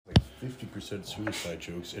50% suicide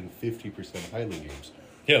jokes and 50% Highland games.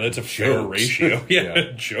 Yeah, that's a fair ratio.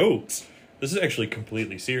 Yeah. Jokes. This is actually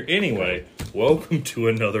completely serious. Anyway, welcome to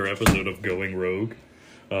another episode of Going Rogue.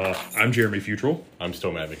 I'm Jeremy Futrell. I'm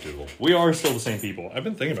still Matt McDougal. We are still the same people. I've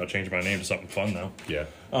been thinking about changing my name to something fun, though. Yeah.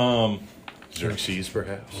 Xerxes,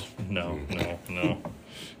 perhaps? No. I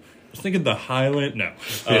was thinking the Highland... No.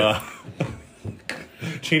 Yeah.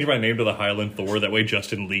 Change my name to the Highland Thor. That way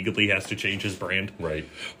Justin legally has to change his brand. Right.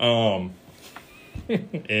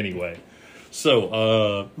 Anyway.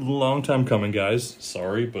 So, long time coming, guys.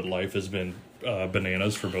 Sorry, but life has been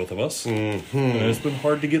bananas for both of us. Mm-hmm. And it's been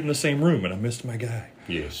hard to get in the same room, and I missed my guy.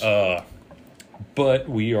 Yes. But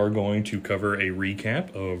we are going to cover a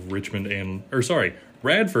recap of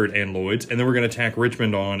Radford and Lloyd's, and then we're going to tack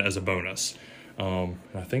Richmond on as a bonus. And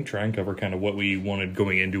I think try and cover kind of what we wanted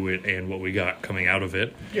going into it and what we got coming out of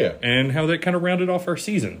it. Yeah. And how that kind of rounded off our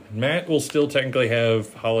season. Matt will still technically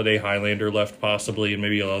have Holiday Highlander left possibly and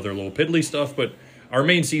maybe other little piddly stuff, but our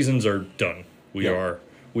main seasons are done. We are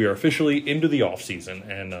officially into the off season,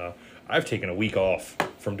 and I've taken a week off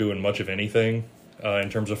from doing much of anything in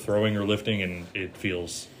terms of throwing or lifting, and it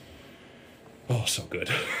feels so good.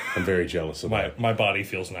 I'm very jealous of that. My body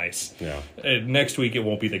feels nice. Yeah. Next week it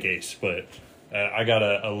won't be the case, but I got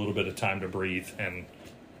a little bit of time to breathe and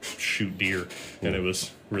shoot deer, and it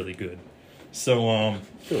was really good. So,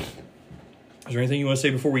 Good. Is there anything you want to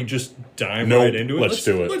say before we just dive right into it? Let's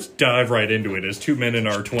do it. Let's dive right into it. As two men in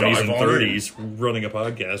our 20s and 30s running a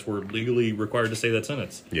podcast, we're legally required to say that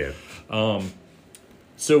sentence. Yeah.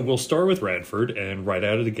 So we'll start with Radford, and right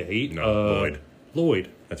out of the gate... Lloyd.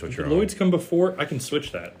 That's what you're Lloyd's come before. I can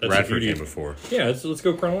switch that. That's Radford came before. Yeah, let's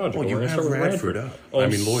go chronological. Well, you have Radford up. Oh,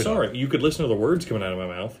 Lloyd sorry. up. You could listen to the words coming out of my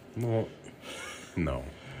mouth. Well, no.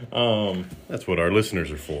 That's what our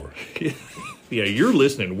listeners are for. Yeah, you're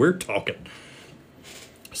listening. We're talking.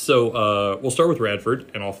 So we'll start with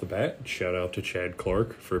Radford, and off the bat, shout out to Chad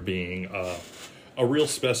Clark for being a real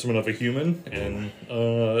specimen of a human and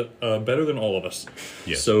better than all of us.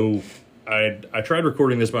 Yeah. So I tried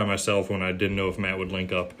recording this by myself when I didn't know if Matt would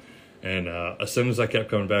link up, and as soon as I kept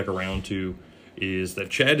coming back around to is that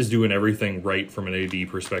Chad is doing everything right from an AD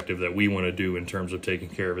perspective that we want to do in terms of taking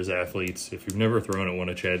care of his athletes. If you've never thrown at one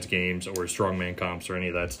of Chad's games or strongman comps or any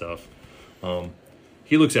of that stuff,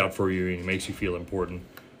 he looks out for you and he makes you feel important,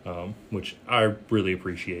 which I really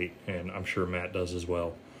appreciate, and I'm sure Matt does as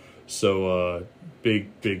well. So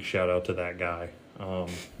big shout out to that guy.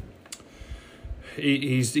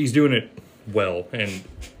 He's doing it well, and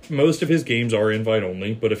most of his games are invite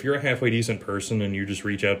only, but if you're a halfway decent person and you just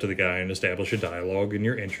reach out to the guy and establish a dialogue and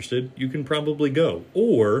you're interested, you can probably go.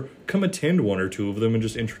 Or come attend one or two of them and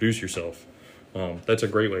just introduce yourself. That's a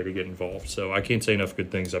great way to get involved. So I can't say enough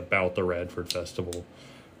good things about the Radford Festival.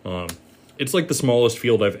 It's like the smallest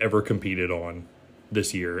field I've ever competed on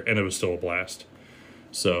this year, and it was still a blast.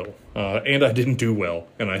 So, and I didn't do well,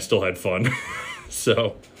 and I still had fun.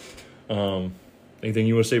 So, anything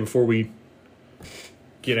you want to say before we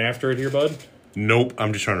get after it here, bud? Nope.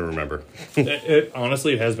 I'm just trying to remember.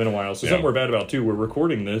 Honestly, it has been a while. So something we're bad about, too. We're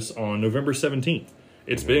recording this on November 17th.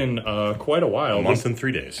 It's been quite a while. A month and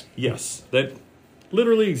 3 days. Yes. That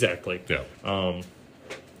literally exactly. Yeah.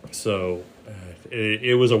 So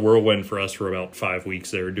it was a whirlwind for us for about 5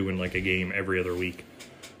 weeks there, doing like a game every other week.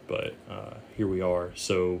 But here we are.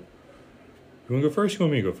 So you want to go first? You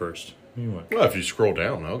want me to go first? What do you want? Well, if you scroll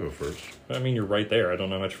down, I'll go first. I mean, you're right there. I don't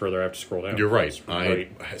know how much further I have to scroll down. You're right. I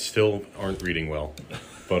still aren't reading well.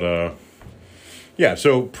 But, yeah,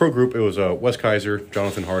 so pro group, it was Wes Kaiser,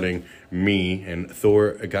 Jonathan Harding, me, and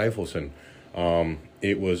Thor Geifelson.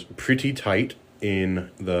 It was pretty tight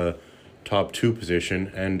in the top 2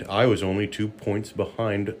 position, and I was only 2 points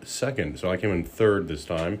behind second. So I came in third this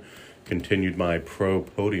time, continued my pro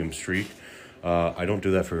podium streak. I don't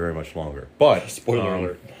do that for very much longer. But spoiler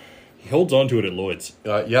alert. He holds on to it at Lloyd's.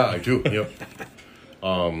 Yeah, I do. Yep.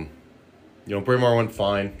 Braemar went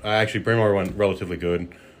fine. Braemar went relatively good.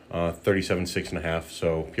 37.6.5.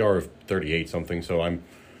 So PR of 38 something. So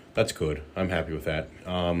that's good. I'm happy with that.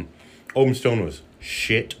 Open stone was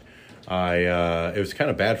shit. It was kind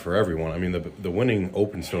of bad for everyone. I mean, the winning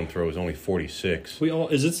open stone throw was only 46.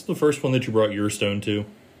 Is this the first one that you brought your stone to?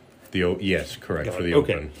 Yes, correct, for the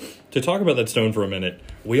open. To talk about that stone for a minute,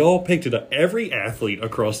 we all picked it up. Every athlete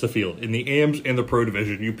across the field, in the AMs and the pro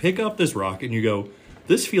division, you pick up this rock and you go,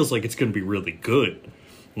 this feels like it's going to be really good.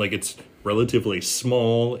 Like, it's relatively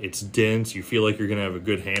small, it's dense, you feel like you're going to have a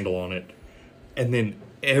good handle on it. And then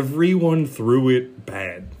everyone threw it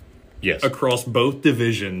bad. Yes. Across both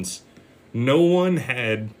divisions. No one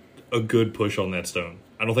had a good push on that stone.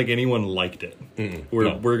 I don't think anyone liked it.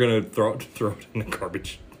 We're going to throw it in the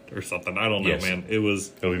garbage. or something. I don't know, Yes. man.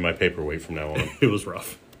 It'll be my paperweight from now on. It was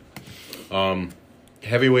rough.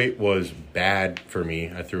 Heavyweight was bad for me.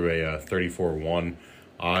 I threw a 34-1.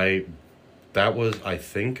 That was, I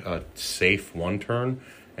think, a safe one turn,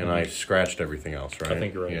 and I scratched everything else, right? I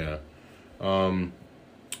think you're right. Yeah.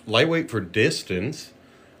 Lightweight for distance,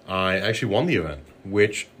 I actually won the event,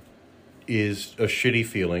 which is a shitty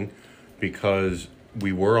feeling because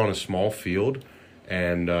we were on a small field,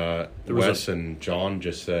 and Wes and John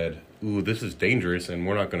just said, ooh, this is dangerous, and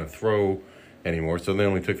we're not going to throw anymore. So they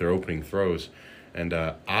only took their opening throws. And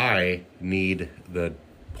I need the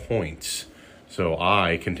points, so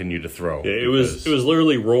I continue to throw. Yeah, it was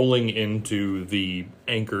literally rolling into the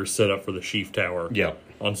anchor set up for the sheaf tower. Yep.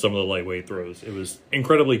 On some of the lightweight throws. It was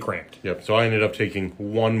incredibly cramped. Yep. So I ended up taking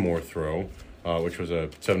one more throw, which was a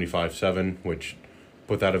 75-7, which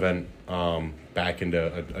put that event back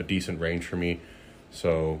into a decent range for me.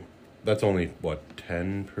 So that's only, what,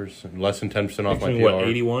 10%? Less than 10% off my PR. What,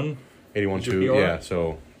 81? 81.2, yeah.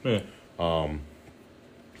 So Yeah.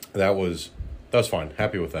 that was fine.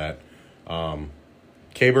 Happy with that.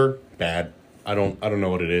 Caber, bad. I don't know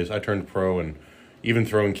what it is. I turned pro, and even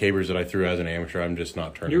throwing cabers that I threw as an amateur, I'm just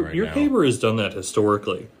not turning right Your now. caber has done that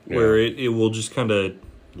historically, where it will just kind of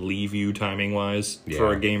leave you timing-wise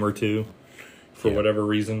for a game or two, for whatever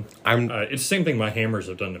reason. It's the same thing my hammers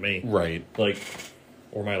have done to me. Right.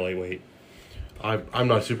 Or my lightweight. I'm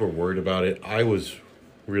not super worried about it. I was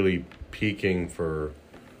really peaking for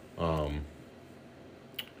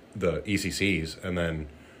the ECCs, and then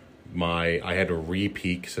I had to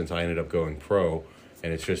re-peak since I ended up going pro,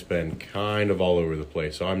 and it's just been kind of all over the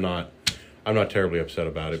place. So I'm not terribly upset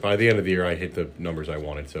about it. By the end of the year, I hit the numbers I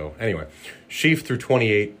wanted. So anyway, sheaf through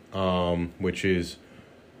 28, which is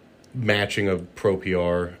matching a pro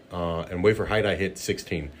PR, and weight for height I hit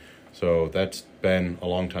 16. So that's been a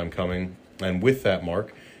long time coming, and with that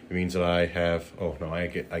mark, it means that I have. Oh no, I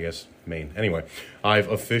guess main. Anyway, I've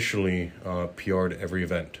officially PR'd every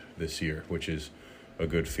event this year, which is a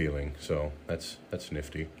good feeling. So that's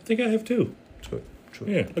nifty. I think I have too.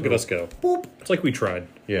 Yeah, look at us go. Boop. It's like we tried.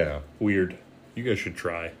 Yeah. Weird. You guys should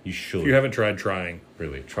try. You should. If you haven't tried trying.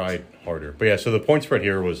 Really, try harder. But yeah, so the point spread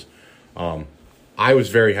here was, I was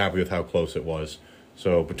very happy with how close it was.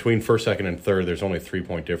 So between first, second, and third, there's only a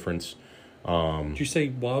 3-point difference. Did you say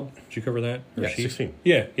wob? Did you cover that? Or sheaf? 16.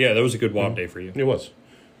 Yeah, that was a good wob day for you. It was.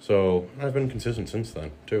 So I've been consistent since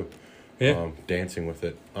then, too. Yeah. Dancing with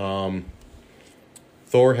it.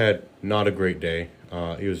 Thor had not a great day.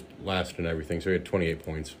 He was last in everything, so he had 28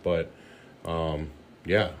 points. But,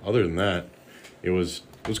 yeah, other than that, it was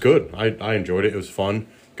good. I enjoyed it. It was fun.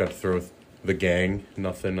 Got to throw with the gang.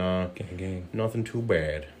 Nothing, Gang. nothing too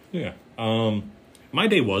bad. Yeah. My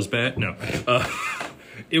day was bad. No.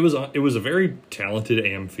 It was a very talented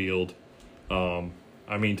AM field.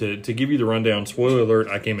 I mean, to give you the rundown, spoiler alert,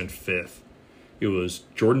 I came in 5th. It was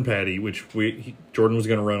Jordan Patty, which Jordan was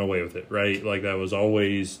going to run away with it, right? Like, that was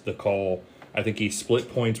always the call. I think he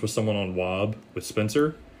split points with someone on WOB with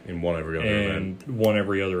Spencer. And won every other event. And won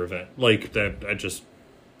every other event. Like, that just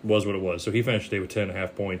was what it was. So he finished the day with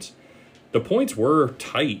 10.5 points. The points were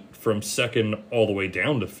tight from second all the way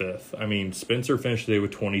down to 5th. I mean, Spencer finished the day with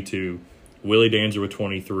 22. Willie Danzer with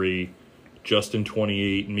 23. Justin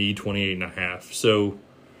 28. Me 28.5. So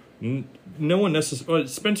no one necessarily.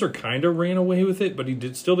 Spencer kind of ran away with it, but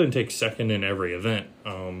he still didn't take second in every event.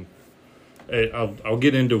 I'll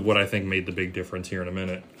get into what I think made the big difference here in a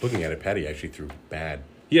minute. Looking at it, Patty actually threw bad.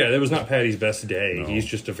 Yeah, that was not Patty's best day. No. He's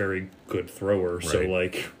just a very good thrower, right. so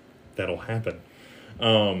that'll happen.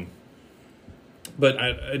 But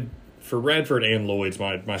for Radford and Lloyd's,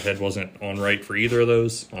 my head wasn't on right for either of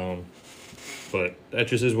those. But that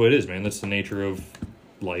just is what it is, man. That's the nature of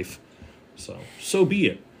life. So be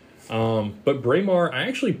it. But Braemar, I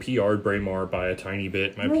actually PR'd Braemar by a tiny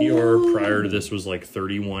bit. My PR prior to this was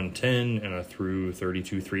 31.10, and I threw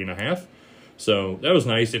 32.3.5. So that was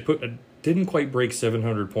nice. It didn't quite break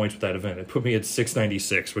 700 points with that event. It put me at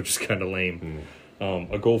 696, which is kind of lame.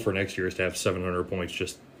 A goal for next year is to have 700 points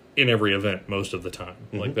just in every event most of the time.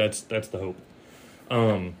 Mm-hmm. That's the hope.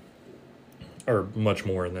 Or much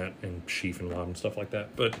more in that, in sheaf and wob and stuff like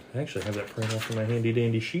that. But I actually have that print off in my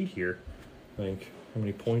handy-dandy sheet here. Like, how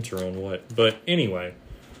many points are on what. But anyway,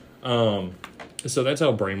 so that's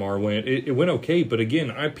how Braemar went. It went okay, but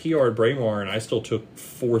again, I PR'd Braemar, and I still took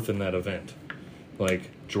 4th in that event.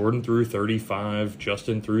 Like, Jordan threw 35,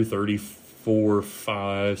 Justin threw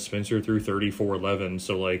 34.5, Spencer threw 34.11.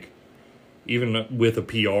 So, even with a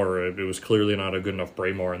PR, it was clearly not a good enough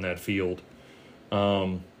Braemar in that field.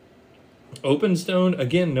 Open stone,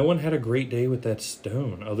 again, no one had a great day with that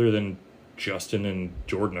stone, other than Justin and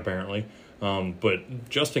Jordan, apparently. But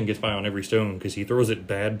Justin gets by on every stone because he throws it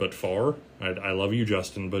bad but far. I love you,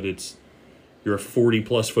 Justin, but you're a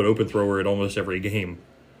 40-plus foot open thrower at almost every game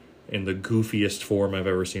in the goofiest form I've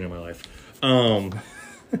ever seen in my life.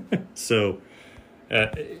 So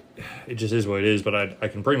it just is what it is, but I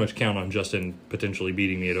can pretty much count on Justin potentially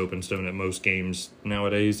beating me at open stone at most games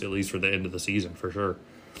nowadays, at least for the end of the season, for sure.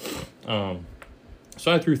 So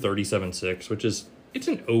I threw 37.6, which it's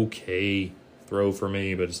an okay throw for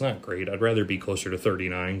me, but it's not great. I'd rather be closer to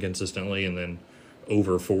 39 consistently and then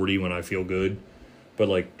over 40 when I feel good. But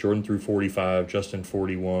like Jordan threw 45, Justin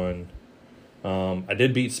 41. I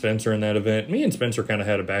did beat Spencer in that event. Me and Spencer kind of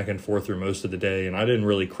had a back and forth through most of the day, and I didn't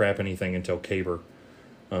really crap anything until Caber.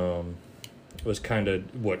 It was kind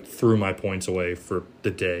of what threw my points away for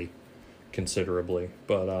the day considerably.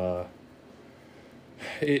 But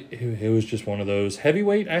it was just one of those.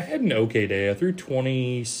 Heavyweight, I had an okay day. I threw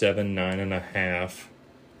 27.9.5,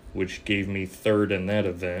 which gave me third in that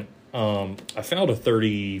event. I found a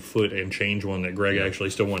 30-foot and change one that Greg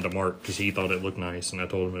actually still wanted to mark because he thought it looked nice, and I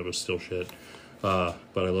told him it was still shit. But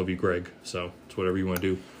I love you, Greg, so it's whatever you want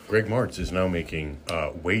to do. Greg Martz is now making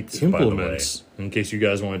weights, Implements, by the way. in case you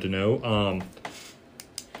guys wanted to know.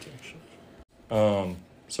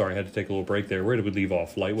 Sorry, I had to take a little break there. Where did we leave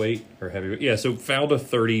off? Lightweight or heavyweight? Yeah, so fouled a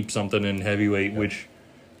 30-something in heavyweight, which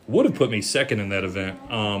would have put me second in that event.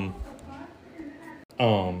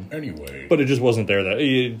 Anyway. But it just wasn't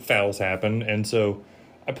there. Fouls happen, and so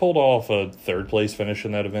I pulled off a third-place finish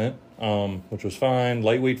in that event, which was fine.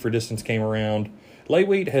 Lightweight for distance came around.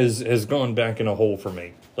 Lightweight has gone back in a hole for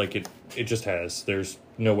me. Like, it just has. There's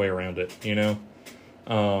no way around it, you know?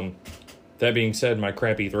 That being said, my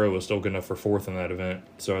crappy throw was still good enough for fourth in that event.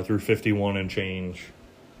 So I threw 51 and change,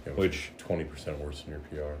 which 20% worse than your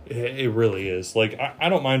PR. It really is. Like, I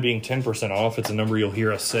don't mind being 10% off. It's a number you'll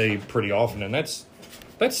hear us say pretty often, and that's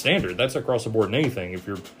standard. That's across the board in anything. If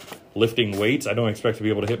you're lifting weights, I don't expect to be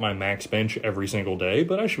able to hit my max bench every single day,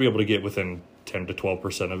 but I should be able to get within 10 to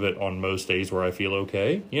 12% of it on most days where I feel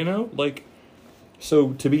okay, you know? Like,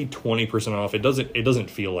 so to be 20% off, it doesn't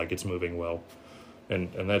feel like it's moving well.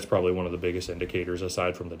 And that's probably one of the biggest indicators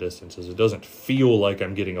aside from the distances. It doesn't feel like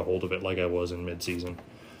I'm getting a hold of it like I was in midseason.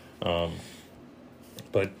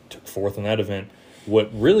 But took fourth in that event. What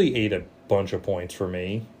really ate a bunch of points for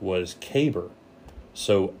me was Caber.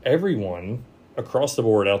 So everyone across the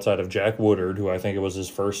board outside of Jack Woodard, who I think it was his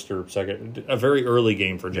first or second, a very early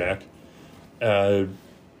game for Jack,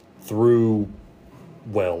 threw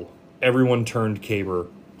well. Everyone turned Caber.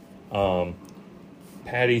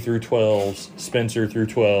 Patty threw 12s, Spencer threw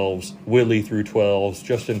 12s, Willie threw 12s.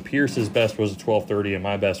 Justin Pierce's best was a 12:30, and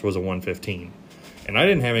my best was a 1:15. And I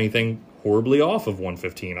didn't have anything horribly off of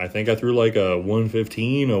 1:15. I think I threw like a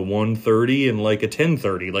 1:15, a 1:30, and like a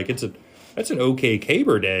 10:30. Like that's an okay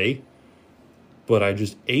Caber day, but I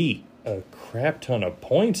just ate a crap ton of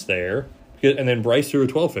points there. And then Bryce threw a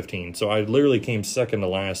 12:15, so I literally came second to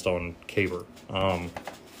last on Caber.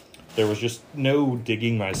 There was just no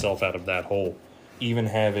digging myself out of that hole. Even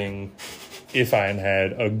having, if I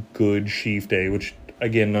had a good sheaf day, which,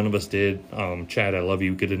 again, none of us did. Chad, I love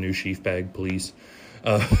you. Get a new sheaf bag, please.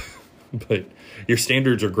 But your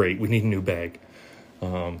standards are great. We need a new bag.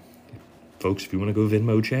 Folks, if you want to go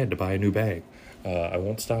Venmo Chad to buy a new bag, I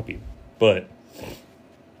won't stop you. But,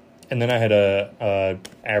 and then I had a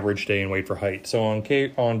average day in weight for height. So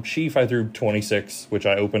on sheaf, I threw 26, which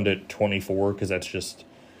I opened at 24 because that's just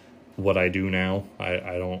what I do now.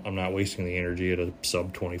 I'm not wasting the energy at a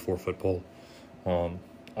sub 24-foot pole.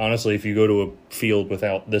 Honestly, if you go to a field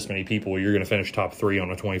without this many people, you're going to finish top 3 on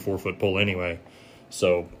a 24-foot pole anyway.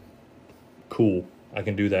 So, cool. I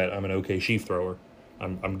can do that. I'm an okay sheaf thrower.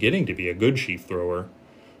 I'm getting to be a good sheaf thrower.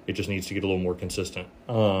 It just needs to get a little more consistent.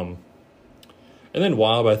 And then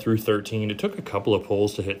Wob, I threw 13. It took a couple of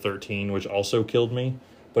pulls to hit 13, which also killed me.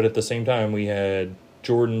 But at the same time, we had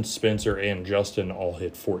Jordan, Spencer, and Justin all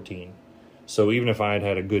hit 14. So even if I had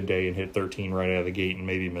had a good day and hit 13 right out of the gate and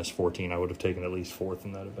maybe missed 14, I would have taken at least fourth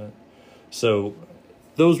in that event. So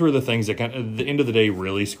those were the things that at the end of the day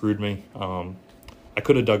really screwed me. I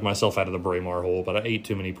could have dug myself out of the Braemar hole, but I ate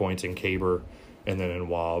too many points in Caber and then in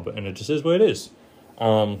Wob, and it just is what it is.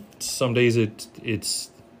 Some days it's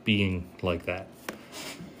being like that.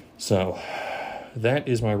 So that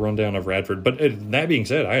is my rundown of Radford. But that being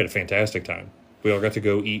said, I had a fantastic time. We all got to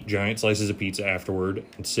go eat giant slices of pizza afterward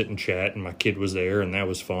and sit and chat, and my kid was there, and that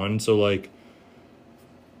was fun. So, like,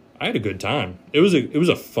 I had a good time. It was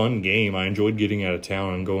a fun game. I enjoyed getting out of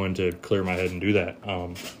town and going to clear my head and do that.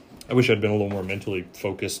 I wish I'd been a little more mentally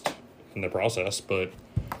focused in the process, but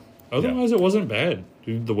Otherwise, it wasn't bad.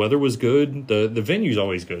 Dude, the weather was good. The venue's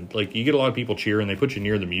always good. Like, you get a lot of people cheering. They put you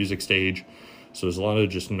near the music stage. So there's a lot of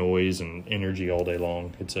just noise and energy all day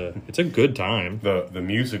long. It's a good time. The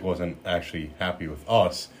music wasn't actually happy with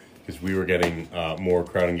us because we were getting more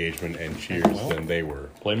crowd engagement and cheers than they were.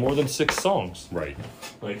 Play more than 6 songs. Right.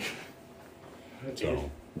 Like, So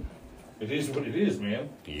it is what it is, man.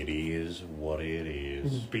 it is what it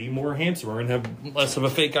is. Be more handsomer and have less of a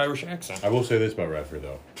fake Irish accent. I will say this about Radford,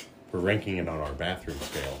 though. We're ranking it on our bathroom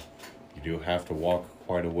scale. You do have to walk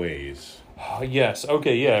quite a ways. Yes.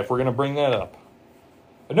 Okay, yeah, if we're going to bring that up.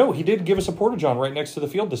 No, he did give us a porta-john right next to the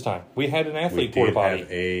field this time. We had an athlete porta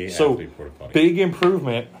potty. Athlete porta potty. Big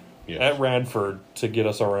improvement Yes. at Radford to get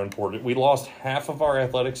us our own porta. We lost half of our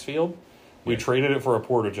athletics field. We traded it for a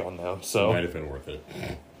porta-john, though. So Might have been worth it.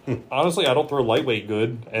 honestly, I don't throw lightweight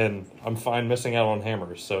good, and I'm fine missing out on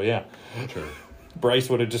hammers. So yeah, Sure. Bryce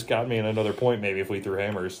would have just got me another point maybe if we threw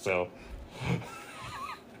hammers. So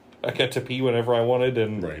I got to pee whenever I wanted,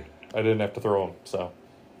 and Right. I didn't have to throw them. So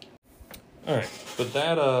all right, but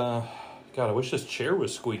that God, I wish this chair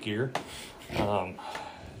was squeakier.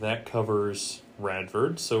 That covers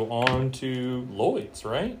Radford. So on to Lloyd's,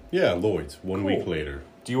 right? Yeah, Lloyd's. One Cool. week later.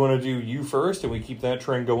 Do you want to do you first, and we keep that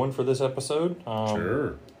trend going for this episode?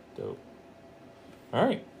 Sure. Dope. All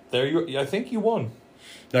right, there you. I think you won.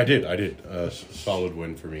 I did. Solid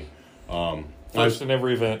win for me. First in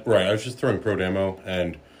every event. Right, I was just throwing pro demo,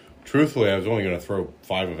 and truthfully, I was only going to throw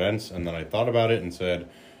 5 events, and then I thought about it and said,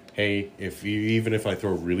 hey, even if I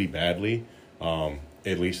throw really badly,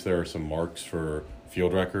 at least there are some marks for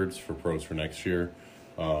field records for pros for next year,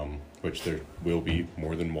 which there will be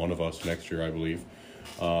more than one of us next year, I believe.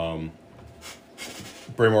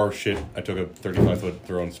 Braemar shit, I took a 35-foot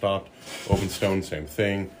throw and stopped. Open stone, same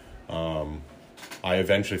thing. I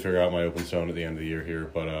eventually figured out my open stone at the end of the year here,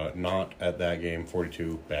 but not at that game.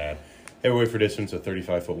 42, bad. Heavyweight for distance, a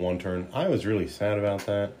 35-foot one turn. I was really sad about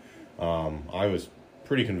that. I was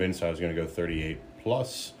pretty convinced I was going to go 38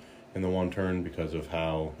 plus in the one turn because of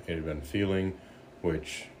how it had been feeling,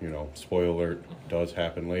 which, spoiler alert, does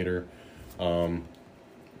happen later.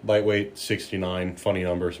 Lightweight, 69, funny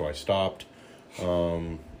number, so I stopped.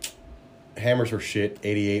 Hammers were shit,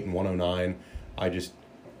 88 and 109.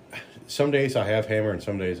 Some days I have hammer and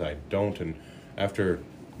some days I don't, and after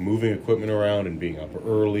moving equipment around and being up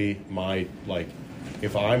early,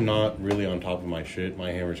 if I'm not really on top of my shit,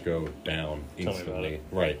 my hammers go down instantly.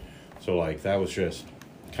 Right. So, that was just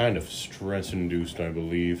kind of stress-induced, I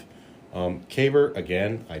believe. Caber,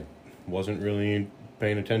 again, I wasn't really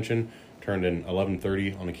paying attention. Turned in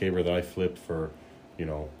 11:30 on a caber that I flipped for,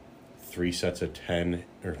 3 sets of 10,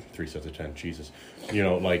 or 3 sets of 10, Jesus.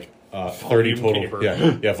 30 total.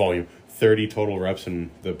 Caber. Yeah, volume. 30 total reps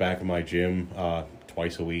in the back of my gym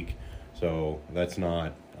twice a week. So that's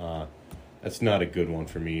not a good one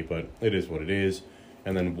for me, but it is what it is.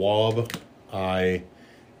 And then WOB, I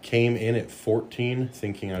came in at 14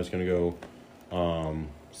 thinking I was going to go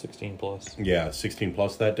 16 plus. Yeah, 16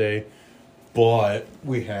 plus that day. But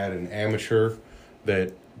we had an amateur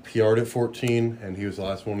that PR'd at 14, and he was the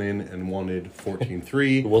last one in and wanted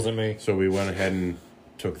 14.3. It wasn't me. So we went ahead and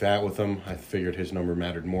took that with him. I figured his number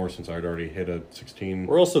mattered more since I'd already hit a 16.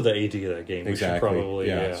 We're also the AD of that game. Exactly. We should probably,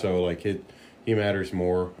 yeah. So he matters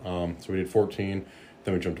more. So we did 14.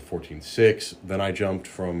 Then we jumped to 14.6. Then I jumped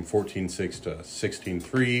from 14.6 to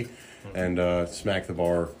 16.3 and smacked the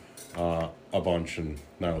bar a bunch, and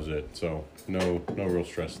that was it. So no real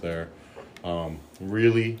stress there.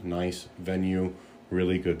 Really nice venue,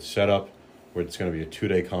 really good setup. Where it's going to be a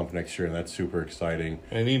 2-day comp next year, and that's super exciting.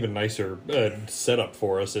 And even nicer setup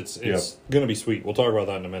for us. It's going to be sweet. We'll talk about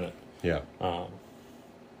that in a minute. Yeah. But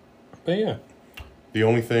yeah. The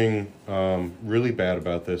only thing really bad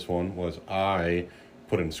about this one was I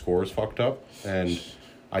put in scores fucked up, and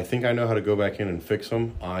I think I know how to go back in and fix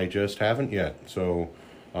them. I just haven't yet. So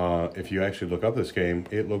if you actually look up this game,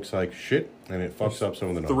 it looks like shit, and it fucks up some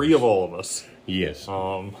of the numbers. 3 of all of us. Yes.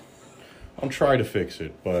 I'll try to fix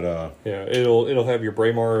it, but yeah, it'll have your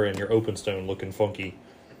Braemar and your Open Stone looking funky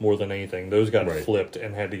more than anything. Those got flipped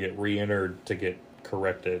and had to get re-entered to get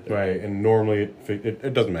corrected. Right, and normally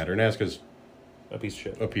it doesn't matter. Nazca's a piece of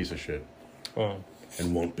shit. A piece of shit.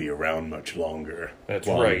 And won't be around much longer. That's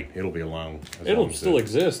right. It'll be along. It'll still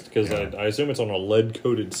exist because I assume it's on a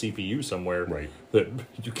lead-coated CPU somewhere. Right. That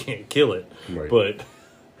you can't kill it. Right. But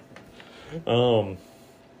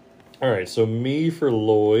all right, so me for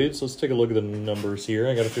Lloyd's. Let's take a look at the numbers here.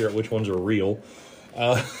 I got to figure out which ones are real.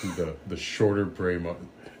 The shorter Braemar.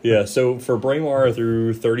 Yeah, so for Braemar, I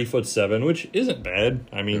threw 30'7", which isn't bad.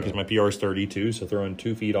 I mean, because my PR is 32, so throwing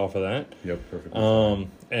 2 feet off of that. Yep, perfect.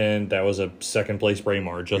 And that was a second place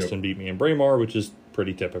Braemar. Justin beat me in Braemar, which is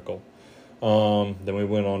pretty typical. Then we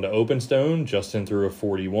went on to Open Stone. Justin threw a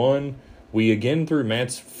 41. We again threw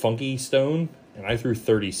Matt's Funky Stone, and I threw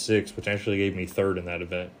 36, which actually gave me third in that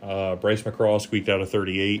event. Bryce McCraw squeaked out a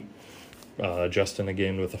 38. Justin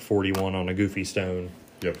again with a 41 on a Goofy Stone.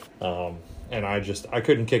 Yep. And I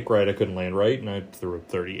couldn't kick right, I couldn't land right, and I threw a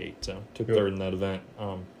 38. So took third in that event.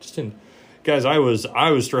 Guys, I was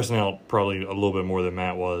stressing out probably a little bit more than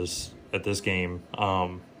Matt was at this game.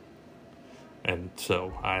 And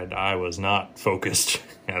so I was not focused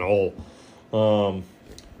at all.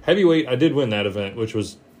 Heavyweight, I did win that event, which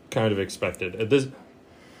was kind of expected. At this,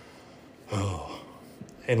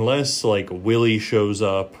 unless like Willie shows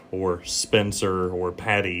up or Spencer or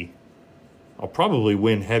Patty, I'll probably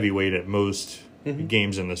win heavyweight at most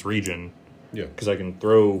games in this region. Yeah, because I can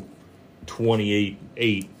throw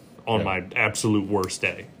 28-8 on my absolute worst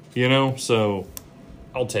day. You know, so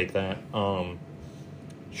I'll take that.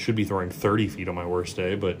 Should be throwing 30 feet on my worst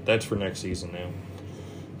day, but that's for next season now.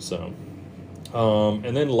 So,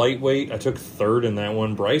 and then lightweight, I took third in that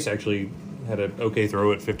one. Bryce actually had an okay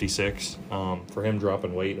throw at 56. For him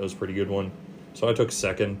dropping weight, that was a pretty good one. So I took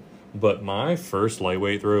second. But my first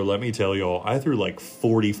lightweight throw, let me tell y'all, I threw like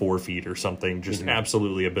 44 feet or something, just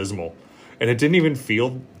absolutely abysmal. And it didn't even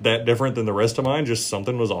feel that different than the rest of mine, just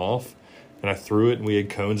something was off. And I threw it, and we had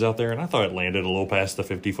cones out there, and I thought it landed a little past the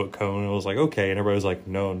 50-foot cone. And I was like, okay. And everybody was like,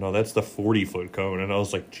 no, that's the 40-foot cone. And I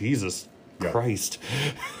was like, Jesus Christ.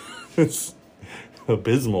 It's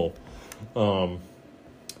abysmal. But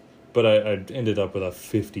I ended up with a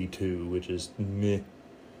 52, which is meh.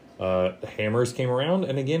 Hammers came around,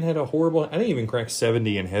 and again had a horrible... I didn't even crack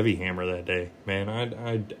 70 in heavy hammer that day. Man,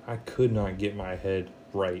 I could not get my head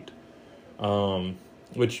right.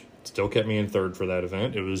 Which still kept me in third for that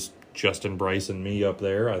event. It was Justin, Bryce, and me up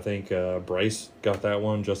there. I think Bryce got that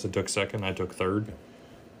one. Justin took second. I took third.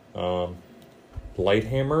 Light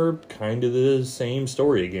hammer, kind of the same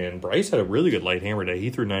story again. Bryce had a really good light hammer day.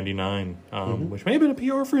 He threw 99, which may have been a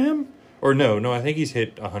PR for him. Or no, I think he's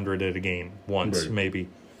hit 100 at a game once, maybe.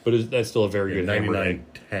 But that's still a very good hammer day.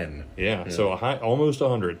 99-10. Yeah, so a high, almost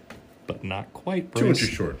 100, but not quite Bryce. 2 inches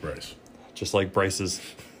short, Bryce. Just like Bryce's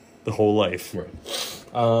the whole life. Right.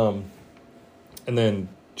 And then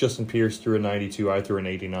Justin Pierce threw a 92. I threw an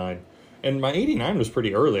 89. And my 89 was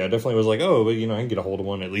pretty early. I definitely was like, oh, but I can get a hold of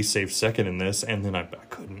one, at least save second in this. And then I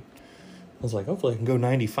couldn't. I was like, hopefully I can go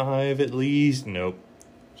 95 at least. Nope.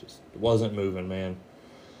 Just wasn't moving, man.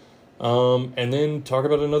 And then talk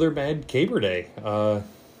about another bad caber day.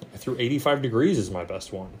 I threw 85 degrees as my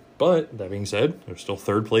best one. But that being said, there's still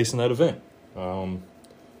third place in that event.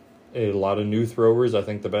 A lot of new throwers. I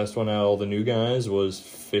think the best one out of all the new guys was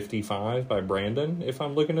 55 by Brandon, if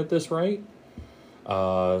I'm looking at this right.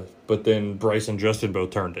 But then Bryce and Justin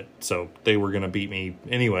both turned it. So they were going to beat me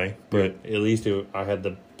anyway. But at least I had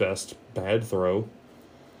the best bad throw.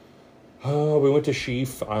 We went to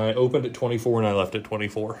Sheaf. I opened at 24 and I left at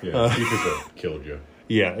 24. Yeah, Sheaf killed you.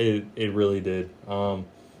 Yeah, it really did.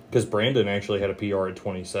 Because Brandon actually had a PR at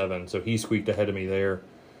 27, so he squeaked ahead of me there.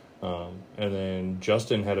 And then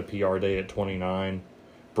Justin had a PR day at 29.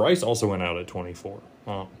 Bryce also went out at 24.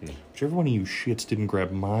 Whichever one of you shits didn't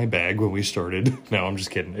grab my bag when we started. No, I'm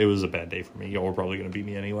just kidding. It was a bad day for me. Y'all were probably going to beat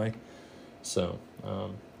me anyway. So,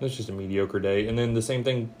 that's just a mediocre day. And then the same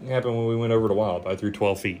thing happened when we went over to Wild. I threw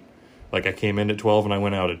 12 feet. Like, I came in at 12 and I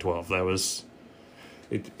went out at 12. That was...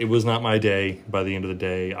 It was not my day. By the end of the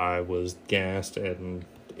day, I was gassed and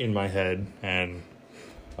in my head. And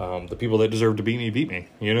the people that deserved to beat me, beat me.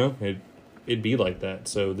 It'd be like that.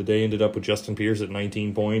 So the day ended up with Justin Pierce at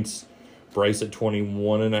 19 points, Bryce at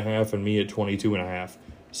 21.5, and me at 22.5.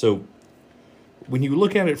 So when you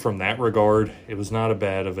look at it from that regard, it was not as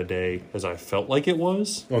bad of a day as I felt like it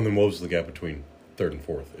was. Well, and then what was the gap between third and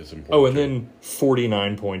fourth is important. Oh, and then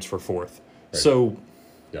 49 points for fourth. Right. So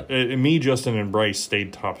me, Justin, and Bryce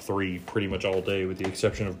stayed top three pretty much all day, with the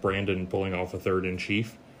exception of Brandon pulling off a third in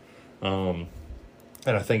Chief. And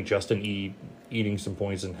I think Justin eating some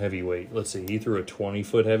points in heavyweight. Let's see, he threw a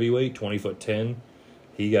 20-foot heavyweight, 20-foot 10.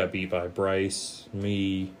 He got beat by Bryce,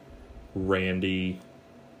 me, Randy,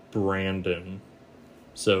 Brandon.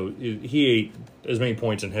 So he ate as many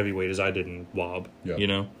points in heavyweight as I did in WOB,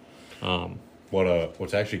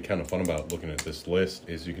 What's actually kind of fun about looking at this list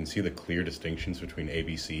is you can see the clear distinctions between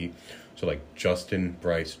ABC. So like Justin,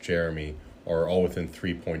 Bryce, Jeremy are all within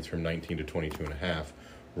 3 points from 19 to 22.5.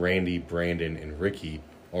 Randy, Brandon, and Ricky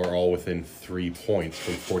are all within 3 points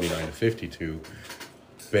from 49 to 52.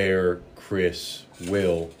 Bear, Chris,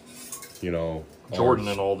 Will, Jordan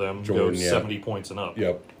and all them Jordan, go 70 points and up.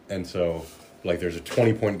 Yep. And so, like, there's a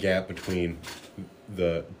 20-point gap between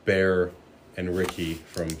the Bear and Ricky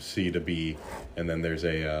from C to B, and then there's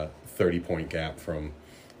a 30-point gap from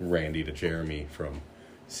Randy to Jeremy from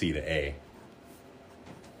C to A.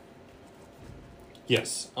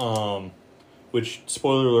 Yes. Which,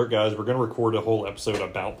 spoiler alert, guys, we're going to record a whole episode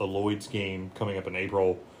about the Lloyd's game coming up in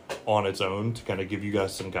April on its own to kind of give you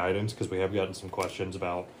guys some guidance, because we have gotten some questions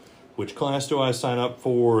about which class do I sign up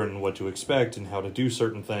for and what to expect and how to do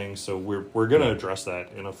certain things. So we're going to address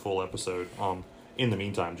that in a full episode. In the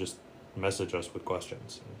meantime, just message us with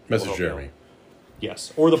questions. Message Jeremy.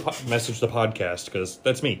 Yes, or message the podcast, because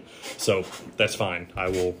that's me. So that's fine. I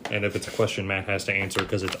will, and if it's a question Matt has to answer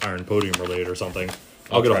because it's Iron Podium related or something,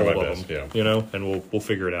 I'll get a hold of him. Yeah. And we'll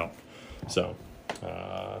figure it out. So,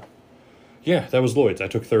 yeah, that was Lloyd's. I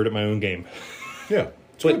took third at my own game. Yeah,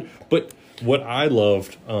 but what I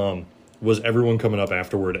loved was everyone coming up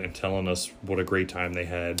afterward and telling us what a great time they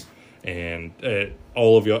had. And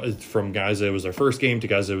all of y'all, from guys that it was their first game to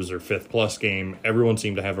guys that it was their 5th+ game, everyone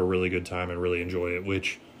seemed to have a really good time and really enjoy it,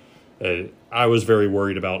 which I was very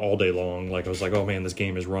worried about all day long. Like, I was like, oh man, this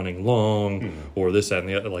game is running long, or this, that, and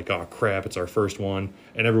the other. Like, oh crap, it's our first one.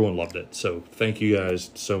 And everyone loved it. So thank you guys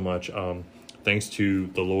so much. Thanks to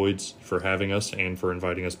the Lloyds for having us and for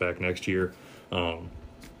inviting us back next year.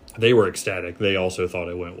 They were ecstatic. They also thought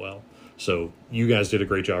it went well. So you guys did a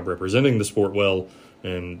great job representing the sport well.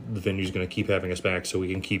 And the venue's going to keep having us back so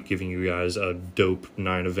we can keep giving you guys a dope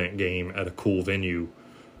 9-event game at a cool venue,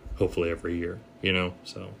 hopefully every year,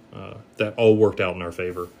 So that all worked out in our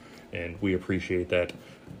favor, and we appreciate that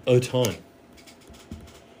a ton.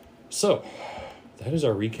 So that is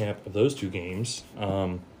our recap of those 2 games.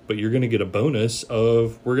 But you're going to get a bonus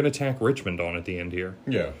of, we're going to tack Richmond on at the end here.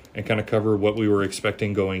 Yeah. And kind of cover what we were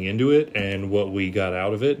expecting going into it and what we got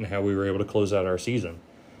out of it and how we were able to close out our season.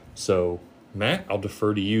 So, Matt, I'll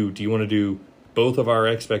defer to you. Do you want to do both of our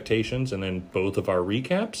expectations and then both of our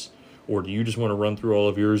recaps? Or do you just want to run through all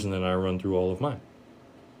of yours and then I run through all of mine?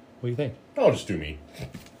 What do you think? I'll just do me.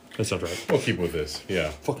 That sounds right. We'll keep with this, yeah.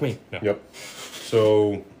 Fuck me. No. Yep.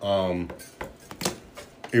 So,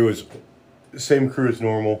 it was same crew as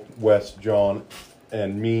normal, Wes, John,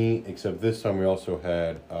 and me, except this time we also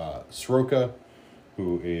had Sroka,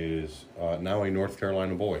 who is now a North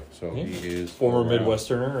Carolina boy. So he is former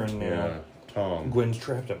Midwesterner, and Tom. Gwynn's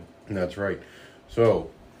trapped him. That's right. So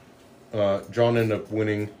John ended up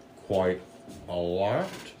winning quite a lot,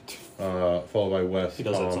 followed by Wes,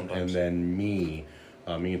 Tom, and then me.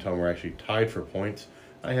 Me and Tom were actually tied for points.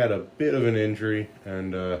 I had a bit of an injury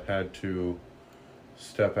and had to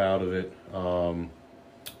step out of it.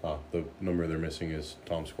 The number they're missing is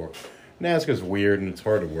Tom's score. NASCA's weird and it's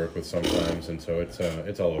hard to work with sometimes, and so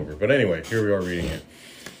it's all over. But anyway, here we are reading it.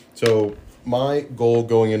 So my goal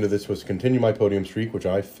going into this was to continue my podium streak, which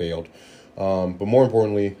I failed. But more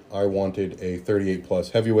importantly, I wanted a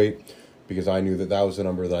 38+ heavyweight because I knew that was the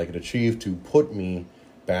number that I could achieve to put me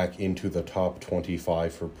back into the top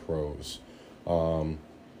 25 for pros.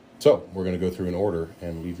 So we're going to go through in order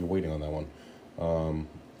and leave you waiting on that one.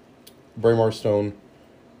 Braemar Stone,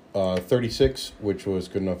 36, which was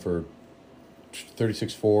good enough for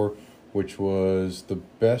 36.4, which was the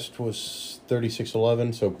best was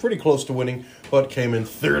 36.11, so pretty close to winning, but came in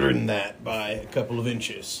third in that by a couple of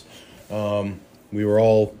inches. We were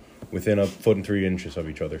all within 1 foot and 3 inches of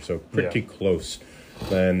each other, so pretty close.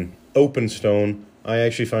 Then Open Stone, I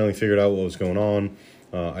actually finally figured out what was going on.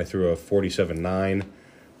 I threw a 47.9,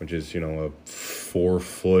 which is, a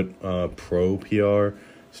 4-foot pro PR.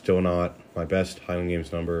 Still not my best Highland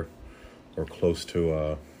Games number, or close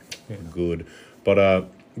to good. But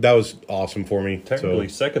that was awesome for me. Technically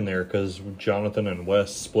second there, because Jonathan and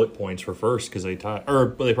Wes split points for first because they tied.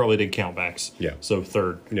 Or they probably did countbacks. Yeah. So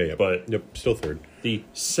third. Yeah. But still third. The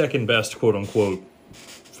second best, quote-unquote,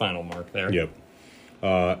 final mark there. Yep.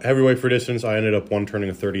 Heavyweight for distance, I ended up one turning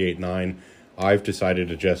a 38.9. I've decided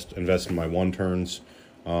to just invest in my one turns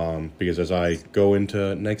because as I go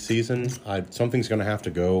into next season, something's going to have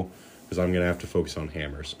to go because I'm going to have to focus on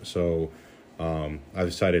hammers. So I've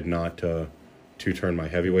decided not to two-turn my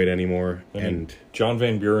heavyweight anymore. And John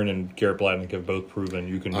Van Buren and Garrett Blatnick have both proven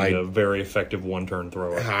you can be a very effective one-turn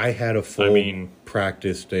thrower. I had a full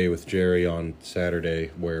practice day with Jerry on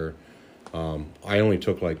Saturday where I only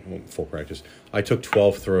took full practice. I took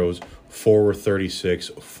 12 throws, 4 were 36,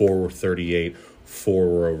 4 were 38, 4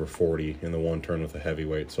 were over 40 in the one turn with a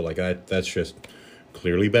heavyweight. So that's just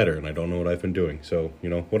clearly better, and I don't know what I've been doing. So,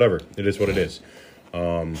 whatever. It is what it is.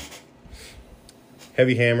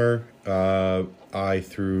 Heavy hammer, I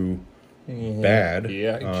threw bad.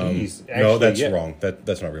 Yeah, geez. No, Actually, that's yeah. wrong.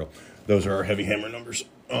 That's not real. Those are our heavy hammer numbers.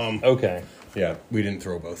 Okay. Yeah, we didn't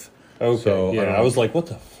throw both. Okay. So, yeah, I was like, what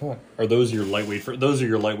the fuck? Are those your lightweight for? Those are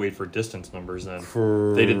your lightweight for distance numbers. Then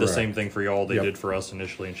they did the same thing for y'all. They did for us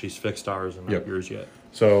initially, and she's fixed ours and not yours yet.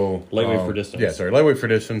 So lightweight for distance. Yeah, sorry, lightweight for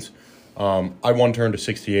distance. I one turn to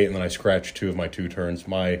 68, and then I scratched 2 of my 2 turns.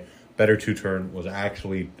 My better 2 turn was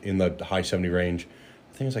actually in the high 70 range.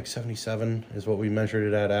 I think it was like 77 is what we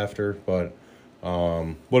measured it at after, but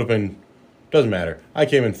would have been, doesn't matter. I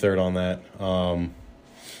came in third on that,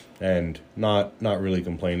 and not really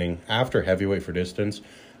complaining. After heavyweight for distance,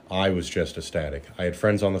 I was just ecstatic. I had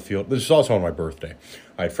friends on the field. This is also on my birthday.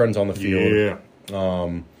 I had friends on the field.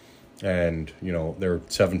 Yeah. And, you know, there were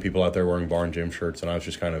 7 people out there wearing barn gym shirts, and I was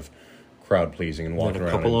just kind of crowd pleasing and walking around.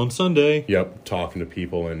 A couple on Sunday. Yep, talking to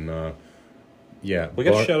people, and yeah. We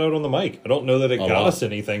got a shout out on the mic. I don't know that it got us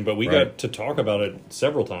anything, but we Right. got to talk about it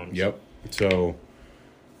several times. Yep. So,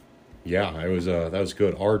 yeah, it was that was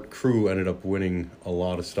good. Our crew ended up winning a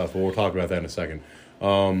lot of stuff, but we'll talk about that in a second.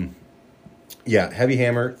 Yeah, heavy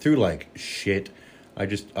hammer threw like shit.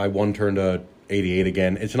 I one turned to 88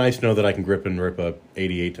 again. It's nice to know that I can grip and rip a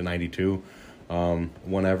 88 to 92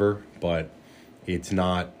 whenever, but it's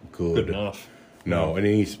not good. Good enough. No,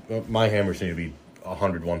 and my hammers need to be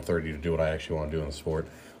 100, 130 to do what I actually want to do in the sport,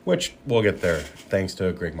 which we'll get there thanks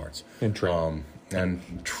to Greg Martz. And Tren. And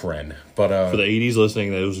Tren. But for the 80s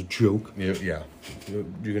listening, that was a joke. Yeah. You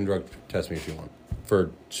can drug test me if you want.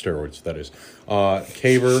 For steroids, that is.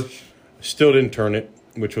 Caber, still didn't turn it,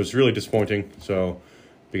 which was really disappointing. So,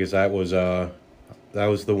 because that was the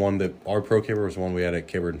one that our pro caber was the one we had at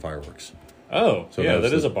Caber and Fireworks. Oh, so yeah,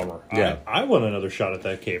 that is a bummer. Yeah. I want another shot at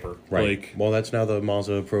that caber. Right. Well, that's now the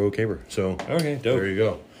Mazda Pro caber. So, okay, dope. There you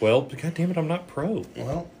go. Well, God damn it, I'm not pro.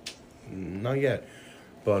 Well, not yet.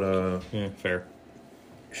 But, yeah, fair.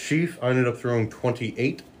 Sheaf, I ended up throwing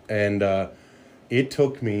 28, and it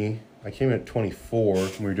took me, I came in at 24 when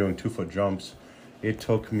we were doing 2-foot jumps. It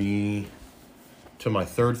took me to my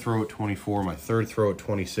third throw at 24, my third throw at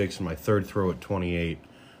 26, and my third throw at 28,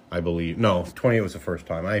 I believe. No, 28 was the first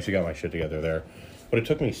time. I actually got my shit together there. But it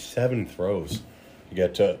took me 7 throws to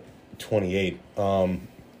get to 28. And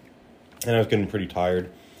I was getting pretty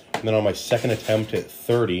tired. And then on my second attempt at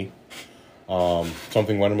 30,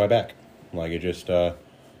 something went in my back. Like, it just,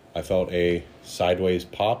 I felt a sideways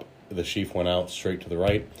pop. The sheaf went out straight to the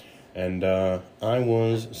right. And I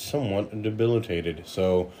was somewhat debilitated.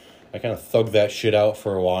 So I kind of thugged that shit out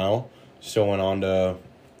for a while. Still went on to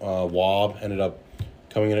WOB. Ended up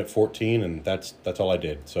coming in at 14. And that's all I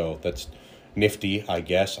did. So that's nifty, I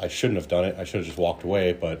guess. I shouldn't have done it. I should have just walked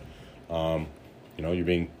away. But, you know, you're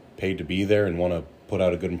being paid to be there and want to put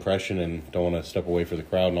out a good impression and don't want to step away for the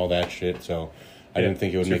crowd and all that shit. So I didn't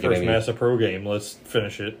think it would make it any... First Massa Pro game. Let's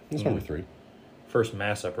finish it. It's number 3. First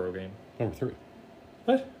Massa Pro game. Number 3.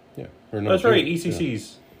 What? Yeah. That's right.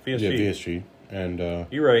 ECC's. Yeah. VSG. Yeah, VSG. And,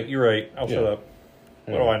 You're right. I'll shut up.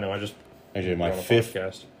 What do I know? I just... Actually, my fifth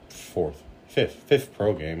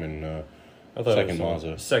pro game and second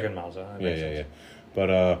Mazda. Second Mazda. Yeah.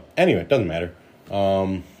 But anyway, it doesn't matter.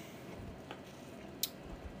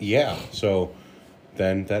 Yeah, so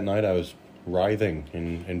then that night I was writhing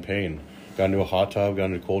in pain. Got into a hot tub, got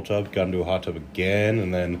into a cold tub, got into a hot tub again,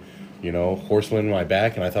 and then, you know, horse landed my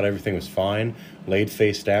back, and I thought everything was fine. Laid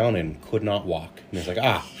face down and could not walk. And it's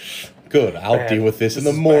like, good, I'll deal with this in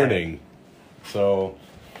the morning. Bad. So,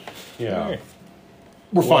 yeah. Right.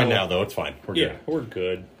 We're fine now, though. It's fine. We're good. We're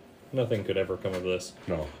good. Nothing could ever come of this.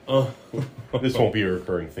 No. This won't be a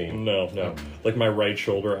recurring theme. No. Like my right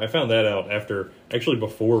shoulder. I found that out actually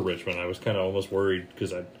before Richmond. I was kind of almost worried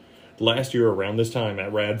because last year around this time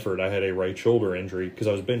at Radford, I had a right shoulder injury because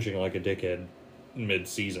I was benching like a dickhead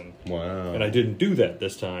mid-season. Wow. And I didn't do that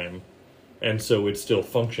this time. And so it still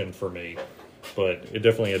functioned for me. But it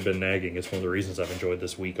definitely had been nagging. It's one of the reasons I've enjoyed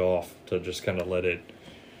this week off, to just kind of let it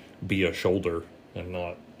be a shoulder and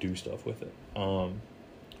not do stuff with it.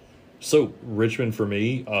 So Richmond for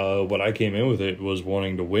me, what I came in with it was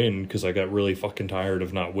wanting to win because I got really fucking tired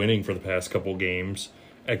of not winning for the past couple games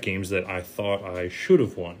at games that I thought I should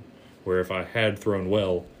have won. Where if I had thrown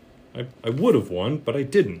well, I would have won, but I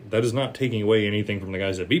didn't. That is not taking away anything from the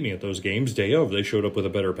guys that beat me at those games. Day of, they showed up with a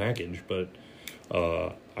better package, but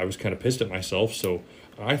I was kind of pissed at myself, so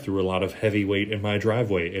I threw a lot of heavyweight in my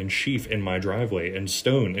driveway, and sheaf in my driveway, and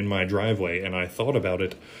stone in my driveway, and I thought about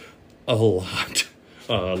it a lot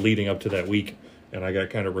leading up to that week, and I got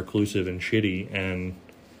kind of reclusive and shitty, and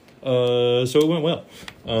so it went well.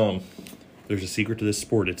 There's a secret to this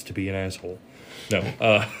sport, it's to be an asshole.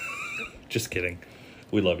 No, just kidding.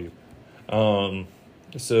 We love you.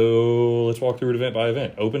 So let's walk through it event by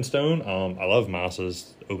event. Open stone. I love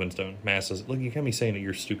Massa's open stone. Massa's. Look, you got me saying it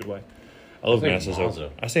your stupid way. I love Massa's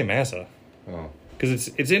open. I say Massa. Oh. Because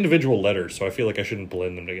it's individual letters, so I feel like I shouldn't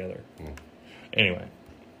blend them together. Anyway.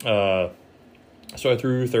 So I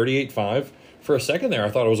threw 38-5. For a second there, I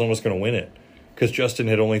thought I was almost going to win it. Because Justin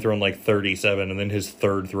had only thrown like 37, and then his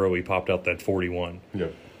third throw, he popped out that 41.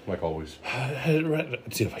 Yep, like always.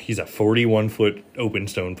 He's a 41-foot open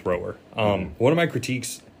stone thrower. One of my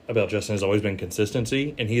critiques about Justin has always been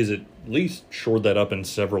consistency, and he has at least shored that up in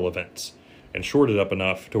several events. And shored it up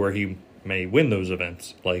enough to where he may win those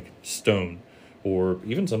events, like stone, or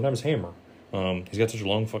even sometimes hammer. He's got such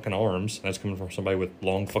long fucking arms, that's coming from somebody with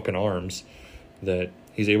long fucking arms, that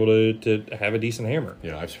he's able to have a decent hammer.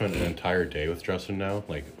 Yeah, I've spent an entire day with Justin now,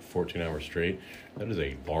 like 14 hours straight. That is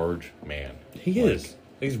a large man. He is.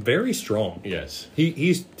 He's very strong. Yes.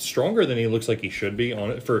 He's stronger than he looks like he should be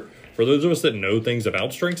on it. For those of us that know things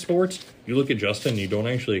about strength sports, you look at Justin, you don't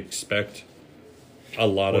actually expect a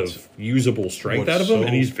lot of usable strength out of him,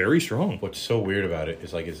 and he's very strong. What's so weird about it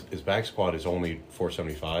is like his back squat is only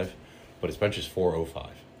 475, but his bench is 405.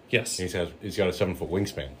 Yes. And he's got a 7-foot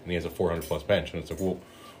wingspan, and he has a 400-plus bench. And it's like, well,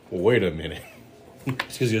 wait a minute.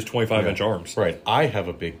 It's because he has 25-inch arms. Right. I have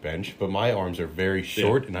a big bench, but my arms are very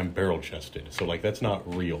short, and I'm barrel-chested. So, like, that's not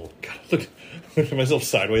real. God, look at myself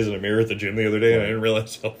sideways in a mirror at the gym the other day, and I didn't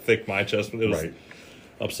realize how thick my chest was. It was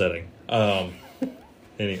upsetting. I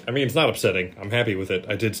mean, it's not upsetting. I'm happy with it.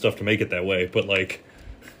 I did stuff to make it that way, but, like,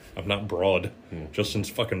 I'm not broad. Justin's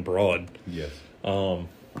fucking broad. Yes.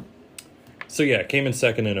 So, yeah, came in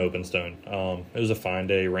second in open stone. It was a fine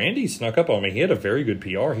day. Randy snuck up on me. He had a very good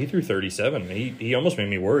PR. He threw 37. He almost made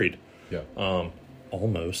me worried. Yeah.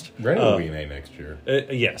 Almost. Randy will be in A next year.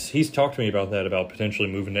 Yes. He's talked to me about that, about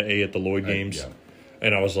potentially moving to A at the Lloyd games. Yeah.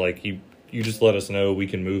 And I was like, you just let us know. We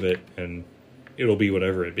can move it, and it'll be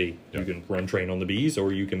whatever it be. Yeah. You can run train on the Bs,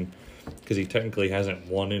 or you can, because he technically hasn't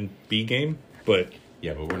won in B game, but...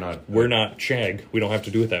 Yeah, but we're not Shag. We don't have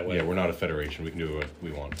to do it that way. Yeah, we're not a federation. We can do what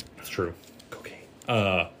we want. That's true.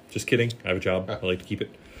 Just kidding. I have a job. I like to keep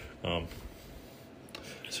it. All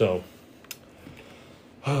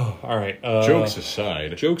right. Jokes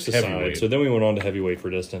aside. Heavyweight. So then we went on to heavyweight for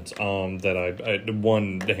distance. That I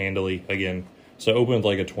won handily again. So I opened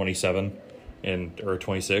like a 27 or a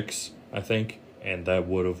 26, I think, and that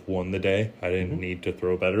would have won the day. I didn't need to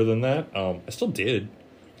throw better than that. I still did.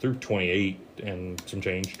 Threw 28 and some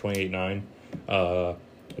change, 28.9.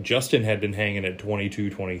 Justin had been hanging at 22,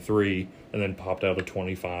 23, and then popped out a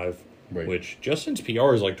 25, which Justin's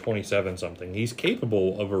PR is like 27 something. He's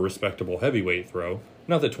capable of a respectable heavyweight throw.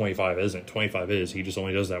 Not that 25 isn't. 25 is. He just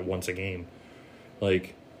only does that once a game.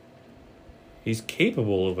 Like, he's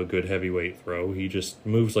capable of a good heavyweight throw. He just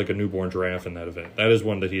moves like a newborn giraffe in that event. That is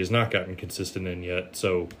one that he has not gotten consistent in yet.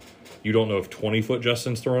 So you don't know if 20-foot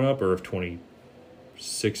Justin's thrown up or if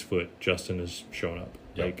 26-foot Justin is showing up.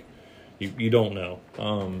 Yep. Like, you don't know.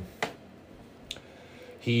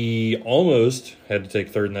 He almost had to take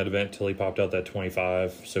third in that event till he popped out that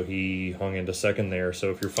 25, so he hung into second there.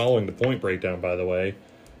 So if you're following the point breakdown, by the way,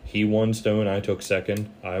 he won stone, I took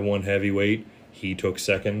second. I won heavyweight, he took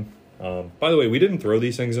second. By the way, we didn't throw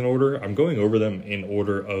these things in order. I'm going over them in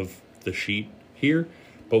order of the sheet here,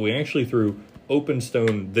 but we actually threw open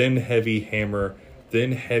stone, then heavy hammer,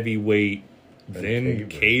 then heavyweight, then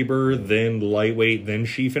caber, then lightweight, then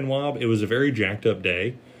sheaf and wob. It was a very jacked up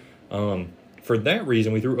day. For that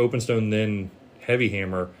reason, we threw open stone, then heavy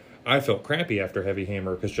hammer. I felt crappy after heavy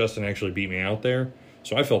hammer because Justin actually beat me out there.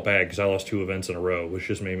 So I felt bad because I lost 2 events in a row, which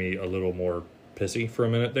just made me a little more pissy for a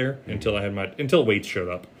minute there until weights showed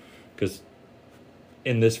up. Because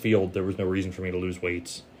in this field, there was no reason for me to lose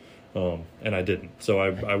weights. And I didn't. So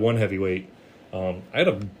I won heavyweight. I had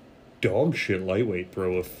a dog shit lightweight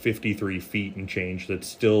throw of 53 feet and change that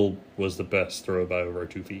still was the best throw by over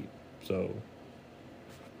 2 feet. So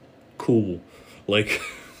cool. Like,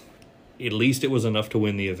 at least it was enough to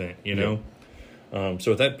win the event, you know?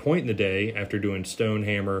 So at that point in the day, after doing stone,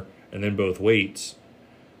 hammer, and then both weights,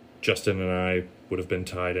 Justin and I would have been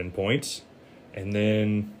tied in points. And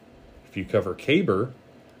then if you cover caber,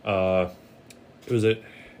 it was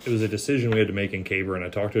a decision we had to make in caber, and I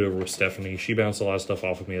talked it over with Stephanie. She bounced a lot of stuff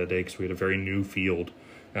off of me that day because we had a very new field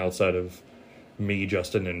outside of me,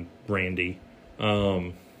 Justin, and Randy.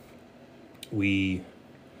 We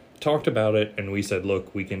talked about it, and we said,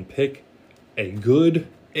 look, we can pick a good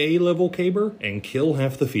A-level caber and kill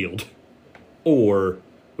half the field. Or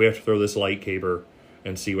we have to throw this light caber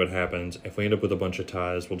and see what happens. If we end up with a bunch of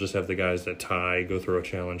ties, we'll just have the guys that tie go throw a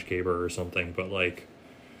challenge caber or something. But, like,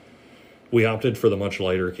 We opted for the much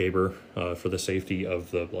lighter caber for the safety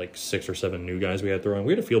of the 6 or 7 new guys we had throwing.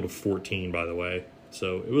 We had a field of 14, by the way,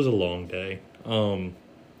 so it was a long day,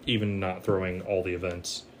 even not throwing all the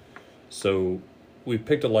events. So we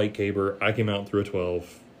picked a light caber. I came out and threw a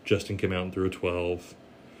 12. Justin came out and threw a 12.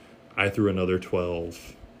 I threw another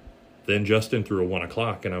 12. Then Justin threw a 1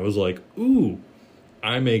 o'clock, and I was like, ooh,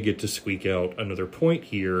 I may get to squeak out another point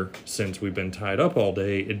here since we've been tied up all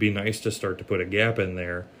day. It'd be nice to start to put a gap in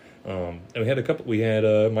there. And we had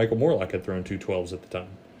Michael Morlock had thrown 2 12s at the time.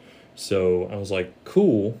 So I was like,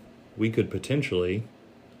 cool, we could potentially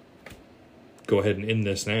go ahead and end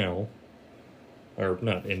this now. Or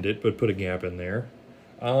not end it, but put a gap in there.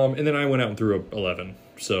 And then I went out and threw a 11.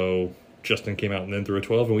 So Justin came out and then threw a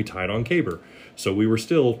 12, and we tied on caber. So we were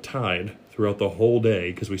still tied throughout the whole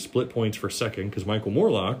day because we split points for second because Michael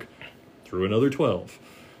Morlock threw another 12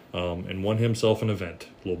 and won himself an event,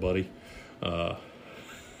 little buddy.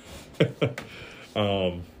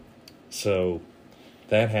 So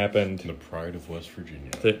that happened. The pride of West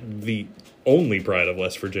Virginia. The only pride of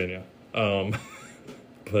West Virginia.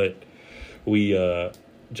 But we,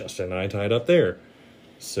 Justin and I tied up there.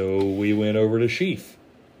 So we went over to Sheaf.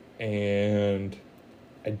 And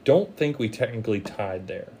I don't think we technically tied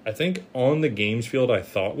there. I think on the games field I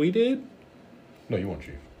thought we did. No, you won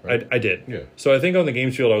Sheaf. Right? I did. Yeah. So I think on the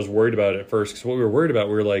games field I was worried about it at first because what we were worried about,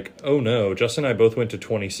 we were like, oh no, Justin and I both went to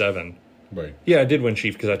 27. Right. Yeah, I did win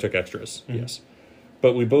Sheaf because I took extras. Mm-hmm. Yes.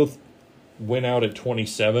 But we both went out at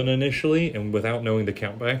 27 initially, and without knowing the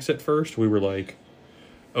countbacks at first, we were like,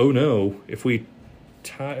 oh no, if we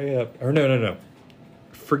tie up... Or no.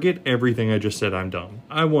 Forget everything I just said, I'm done.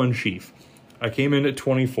 I won Sheaf. I came in at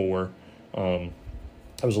 24. I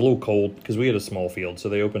was a little cold because we had a small field, so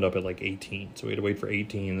they opened up at 18. So we had to wait for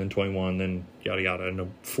 18, then 21, then yada yada,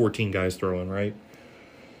 and 14 guys throwing, right?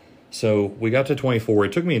 So we got to 24.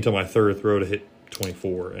 It took me until my third throw to hit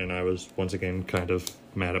 24, and I was, once again, kind of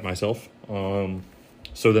mad at myself.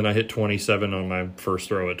 So then I hit 27 on my first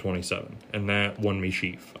throw at 27, and that won me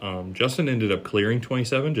Sheaf. Justin ended up clearing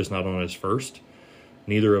 27, just not on his first.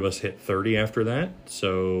 Neither of us hit 30 after that,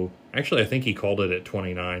 so actually I think he called it at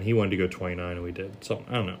 29. He wanted to go 29, and we did. So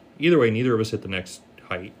I don't know. Either way, neither of us hit the next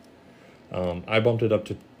height. I bumped it up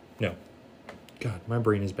to... No. God, my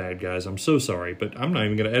brain is bad, guys. I'm so sorry, but I'm not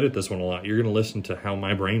even going to edit this one a lot. You're going to listen to how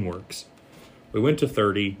my brain works. We went to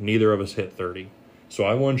 30. Neither of us hit 30. So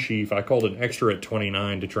I won Sheaf. I called an extra at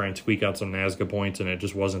 29 to try and squeak out some Nazca points, and it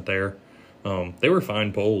just wasn't there. They were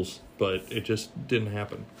fine polls, but it just didn't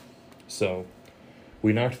happen. So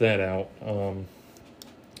we knocked that out.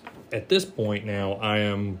 At this point now, I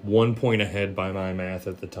am 1 point ahead by my math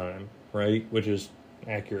at the time, right? Which is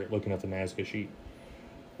accurate looking at the Nazca sheet.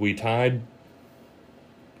 We tied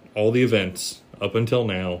all the events up until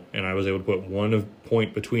now, and I was able to put 1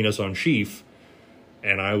 point between us on Sheaf,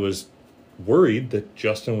 and I was worried that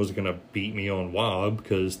Justin was going to beat me on Wob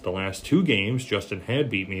because the last 2 games Justin had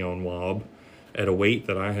beat me on Wob at a weight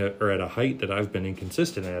that I have, or at a height that I've been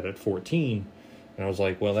inconsistent at 14, and I was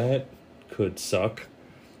like, well, that could suck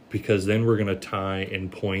because then we're going to tie in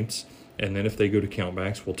points. And then if they go to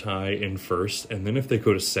countbacks, we'll tie in first. And then if they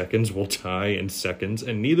go to seconds, we'll tie in seconds.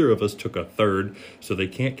 And neither of us took a third, so they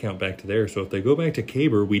can't count back to there. So if they go back to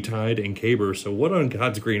caber, we tied in caber. So what on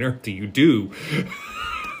God's green earth do you do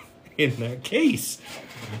in that case?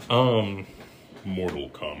 Mortal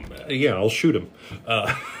Kombat. Yeah, I'll shoot him.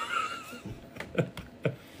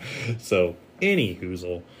 So, any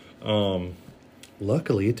hoozle.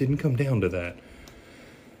 Luckily, it didn't come down to that.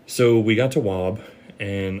 So we got to Wob.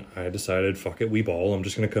 And I decided, fuck it, we ball. I'm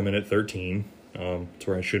just going to come in at 13. It's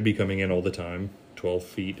where I should be coming in all the time. 12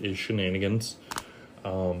 feet is shenanigans.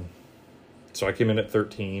 So I came in at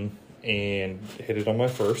 13 and hit it on my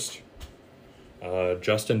first.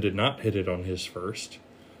 Justin did not hit it on his first.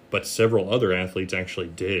 But several other athletes actually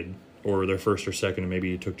did. Or their first or second, and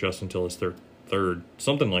maybe it took Justin till his third.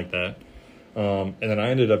 Something like that. And then I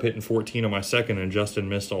ended up hitting 14 on my second, and Justin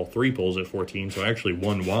missed all 3 pulls at 14. So I actually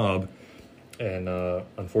won Wob. And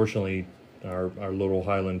unfortunately, our little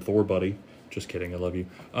Highland Thor buddy, just kidding, I love you,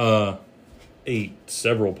 ate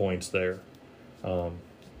several points there.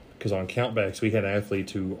 Because on countbacks, we had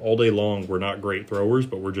athletes who all day long were not great throwers,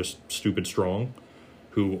 but were just stupid strong,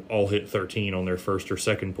 who all hit 13 on their first or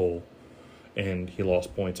second pull. And he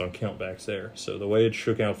lost points on countbacks there. So the way it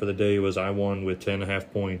shook out for the day was I won with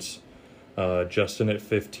 10.5 points, Justin at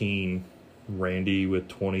 15, Randy with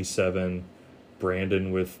 27,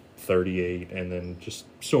 Brandon with 38, and then just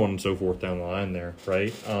so on and so forth down the line there,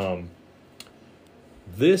 right?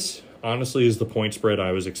 This, honestly, is the point spread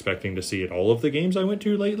I was expecting to see at all of the games I went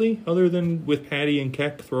to lately, other than with Patty and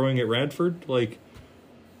Keck throwing at Radford. Like,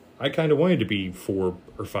 I kind of wanted to be 4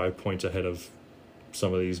 or 5 points ahead of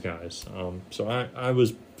some of these guys. So I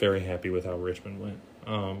was very happy with how Richmond went.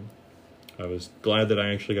 I was glad that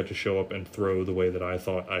I actually got to show up and throw the way that I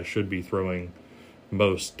thought I should be throwing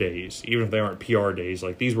most days, even if they aren't PR days.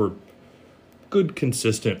 Like, these were good,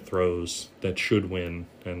 consistent throws that should win,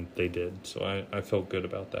 and they did. So I felt good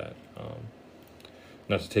about that.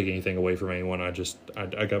 Not to take anything away from anyone, I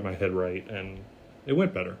got my head right, and it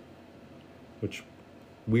went better. Which,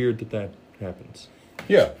 weird that happens.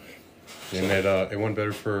 Yeah. And it went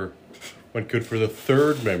good for the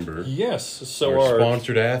third member. Yes, so our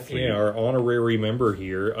sponsored athlete. Yeah, our honorary member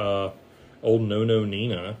here, old No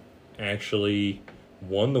Nina, actually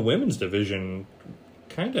won the women's division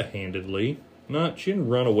kind of handedly. She didn't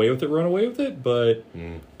run away with it, but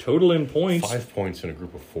total in points. 5 points in a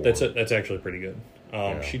group of 4. That's actually pretty good.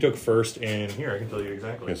 She took first in, here, I can tell you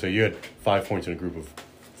exactly. Yeah, so you had 5 points in a group of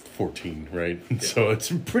 14, right? Yeah. So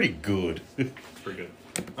it's pretty good. Pretty good.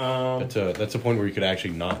 That's a point where you could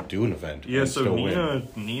actually not do an event. Yeah, and so still win.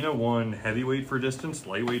 Nina won heavyweight for distance,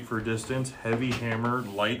 lightweight for distance, heavy hammer,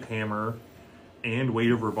 light hammer, and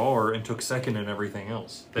weight over bar, and took second in everything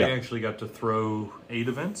else. They actually got to throw 9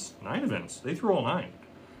 events. They threw all 9.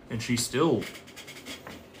 And she still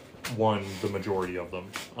won the majority of them.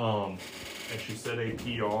 And she set a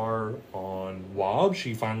PR on WOB.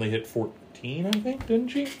 She finally hit 14, I think, didn't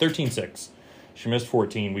she? 13.6. She missed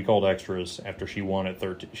 14. We called extras after she won at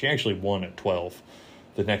 13. She actually won at 12.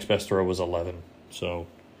 The next best throw was 11. So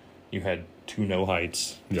you had 2 no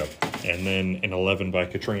heights. Yep. And then an 11 by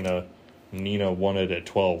Katrina. Nina won it at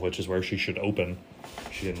 12, which is where she should open.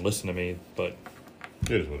 She didn't listen to me, but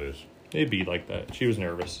it is what it is. It'd be like that. She was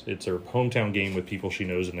nervous. It's her hometown game with people she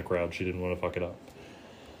knows in the crowd. She didn't want to fuck it up.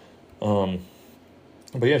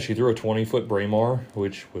 But yeah, she threw a 20-foot Braemar,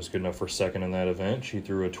 which was good enough for second in that event. She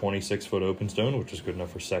threw a 26-foot open stone, which was good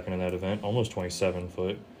enough for second in that event. Almost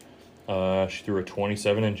 27-foot. She threw a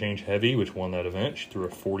 27 and change heavy, which won that event. She threw a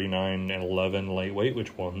 49 and 11 lightweight,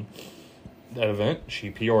 which won that event. She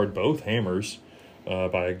PR'd both hammers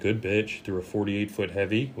by a good bit. She threw a 48-foot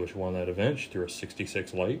heavy, which won that event. She threw a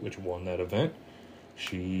 66 light, which won that event.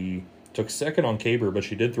 She took second on caber, but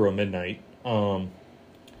she did throw a midnight.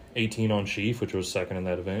 18 on sheaf, which was second in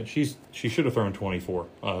that event. She should have thrown 24.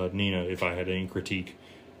 Nina, if I had any critique,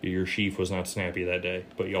 your sheaf was not snappy that day.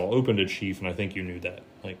 But y'all opened at sheaf, and I think you knew that.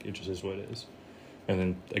 Like, it just is what it is. And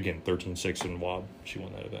then, again, 13-6 in WOB. She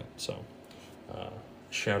won that event. So,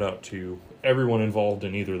 shout out to everyone involved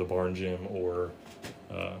in either the barn gym or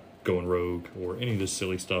going rogue or any of this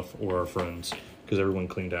silly stuff, or our friends, because everyone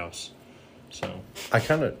cleaned house. So I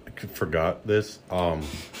kind of forgot this.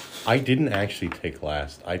 I didn't actually take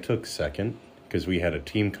last. I took second because we had a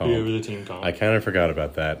team comp. Yeah, it was a team comp. I kind of forgot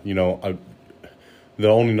about that. You know, the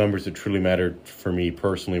only numbers that truly mattered for me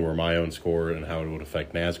personally were my own score and how it would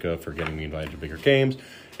affect NASCA for getting me invited to bigger games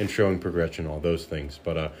and showing progression, all those things.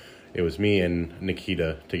 But it was me and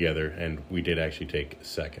Nikita together, and we did actually take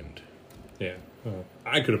second. Yeah.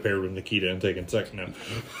 I could have paired with Nikita and taken second now.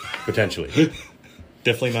 Potentially.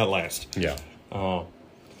 Definitely not last. Yeah.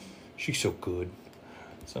 She's so good.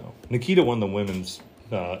 So Nikita won the women's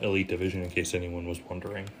elite division, in case anyone was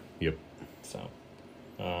wondering. Yep. So,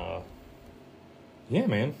 yeah,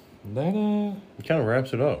 man, that it kind of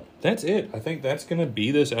wraps it up. That's it. I think that's gonna be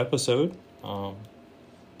this episode.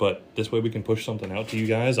 But this way we can push something out to you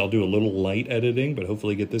guys. I'll do a little light editing, but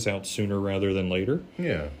hopefully get this out sooner rather than later.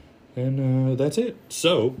 Yeah. And that's it.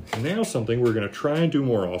 So now something we're gonna try and do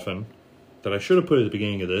more often that I should have put at the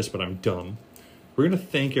beginning of this, but I'm dumb. We're gonna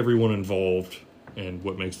thank everyone involved and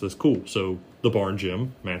what makes this cool. So the Barn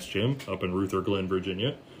Gym, Mass Gym, up in Ruther Glen,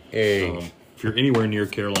 Virginia. Hey. If you're anywhere near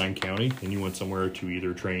Caroline County and you want somewhere to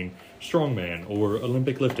either train strongman or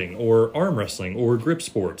Olympic lifting or arm wrestling or grip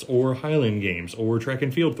sports or Highland games or track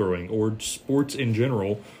and field throwing or sports in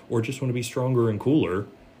general, or just want to be stronger and cooler,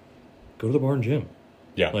 go to the Barn Gym.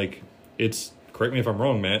 Yeah. Like, it's, correct me if I'm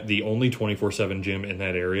wrong, Matt, the only 24/7 gym in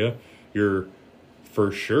that area. You're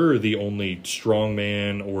for sure the only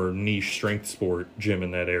strongman or niche strength sport gym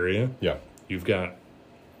in that area. Yeah. You've got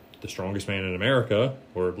the strongest man in America,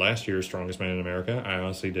 or last year's strongest man in America. I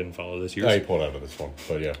honestly didn't follow this year's. I pulled out of this one,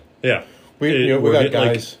 but yeah. Yeah. We got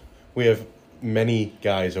guys, we have many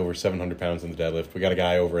guys over 700 pounds in the deadlift. We got a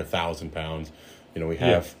guy over 1,000 pounds. You know, we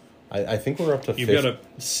have, I think we're up to You've got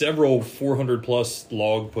several 400-plus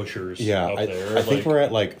log pushers out there. I think we're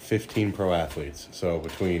at like 15 pro athletes. So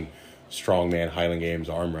between strongman, Highland Games,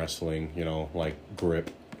 arm wrestling, you know, like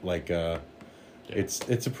grip, like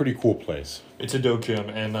it's a pretty cool place. It's a dope gym,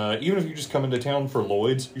 and even if you just come into town for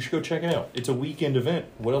Lloyd's, you should go check it out. It's a weekend event.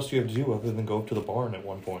 What else do you have to do other than go up to the barn at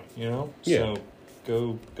one point, you know? Yeah. So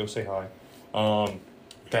go say hi.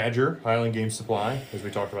 Badger, Highland Game Supply, as we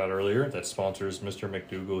talked about earlier, that sponsors Mr.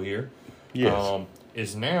 McDougal here. Yes.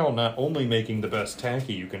 Is now not only making the best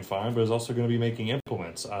tacky you can find, but is also going to be making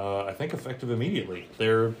implements. I think effective immediately.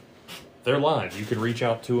 They're live. You can reach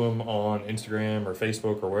out to them on Instagram or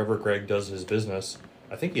Facebook or wherever Greg does his business.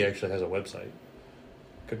 I think he actually has a website.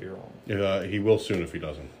 Could be wrong. He will soon if he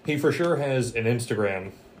doesn't. He for sure has an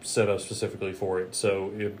Instagram set up specifically for it.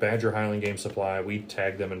 So Badger Highland Game Supply, we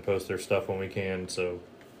tag them and post their stuff when we can. So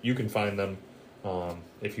you can find them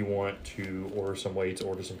if you want to order some weights,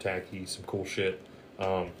 order some tacky, some cool shit.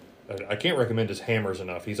 I can't recommend his hammers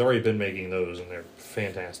enough. He's already been making those, and they're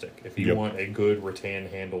fantastic. If you want a good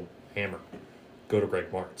rattan-handled hammer, go to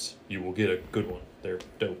Greg Mart's. You will get a good one. They're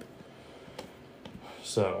dope.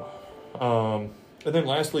 So, and then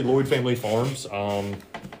lastly, Lloyd Family Farms.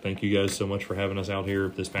 Thank you guys so much for having us out here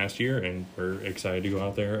this past year, and we're excited to go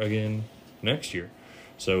out there again next year.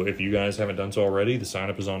 So if you guys haven't done so already, the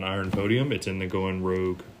sign-up is on Iron Podium. It's in the Going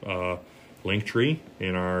Rogue link tree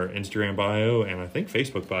in our Instagram bio, and I think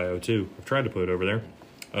Facebook bio too. I've tried to put it over there.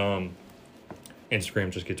 Instagram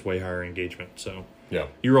just gets way higher engagement, so yeah,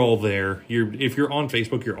 you're all there. If you're on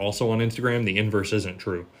Facebook, you're also on Instagram. The inverse isn't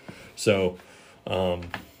true. So go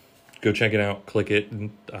check it out, click it.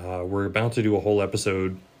 We're about to do a whole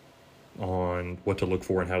episode on what to look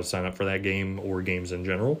for and how to sign up for that game or games in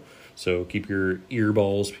general. So keep your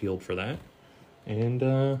earballs peeled for that. And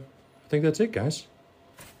I think that's it, guys.